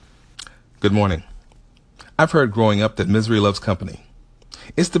Good morning. I've heard growing up that misery loves company.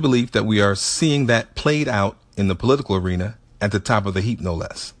 It's the belief that we are seeing that played out in the political arena at the top of the heap, no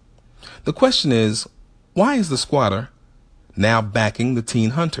less. The question is, why is the squatter now backing the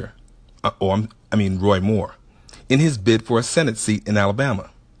teen hunter, Roy Moore, in his bid for a Senate seat in Alabama?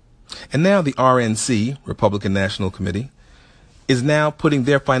 And now the RNC, Republican National Committee, is now putting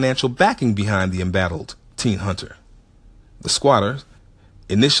their financial backing behind the embattled teen hunter. The squatter's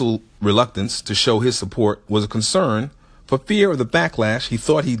initial reluctance to show his support was a concern for fear of the backlash he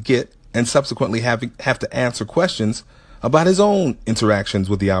thought he'd get and subsequently have to answer questions about his own interactions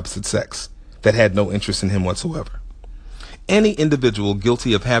with the opposite sex that had no interest in him whatsoever. Any individual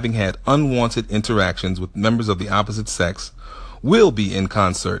guilty of having had unwanted interactions with members of the opposite sex will be in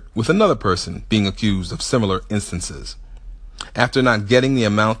concert with another person being accused of similar instances. After not getting the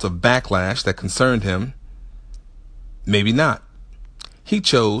amount of backlash that concerned him, maybe not. He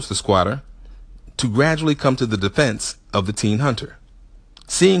chose, the squatter, to gradually come to the defense of the teen hunter.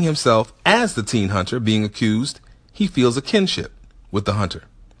 Seeing himself as the teen hunter being accused, he feels a kinship with the hunter.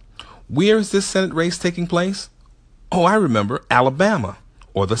 Where is this Senate race taking place? Oh, I remember, Alabama,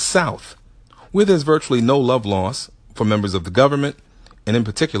 or the South, where there's virtually no love lost for members of the government, and in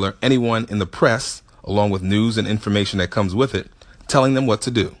particular, anyone in the press, along with news and information that comes with it, telling them what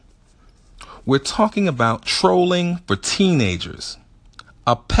to do. We're talking about trolling for teenagers.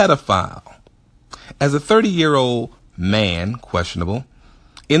 A pedophile. As a 30-year-old man, questionable,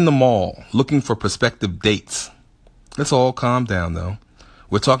 in the mall looking for prospective dates. Let's all calm down, though.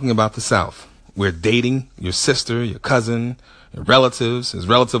 We're talking about the South, where dating your sister, your cousin, your relatives is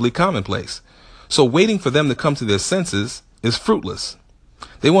relatively commonplace. So waiting for them to come to their senses is fruitless.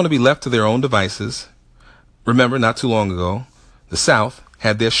 They want to be left to their own devices. Remember, not too long ago, the South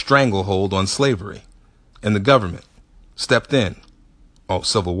had their stranglehold on slavery, and the government stepped in,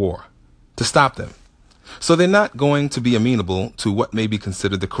 Civil War, to stop them. So they're not going to be amenable to what may be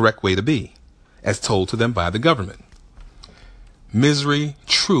considered the correct way to be, as told to them by the government. Misery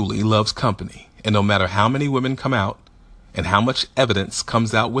truly loves company, and no matter how many women come out and how much evidence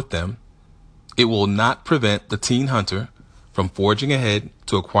comes out with them, it will not prevent the teen hunter from forging ahead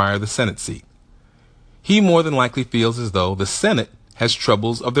to acquire the Senate seat. He more than likely feels as though the Senate has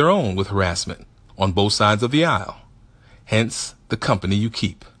troubles of their own with harassment on both sides of the aisle. Hence, the company you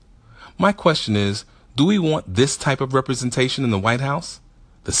keep. My question is, do we want this type of representation in the White House,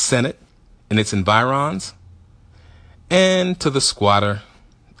 the Senate, and its environs? And to the squatter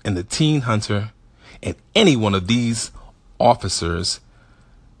and the teen hunter and any one of these officers,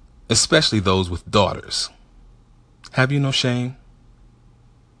 especially those with daughters, have you no shame?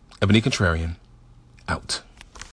 Ebony Contrarian, out.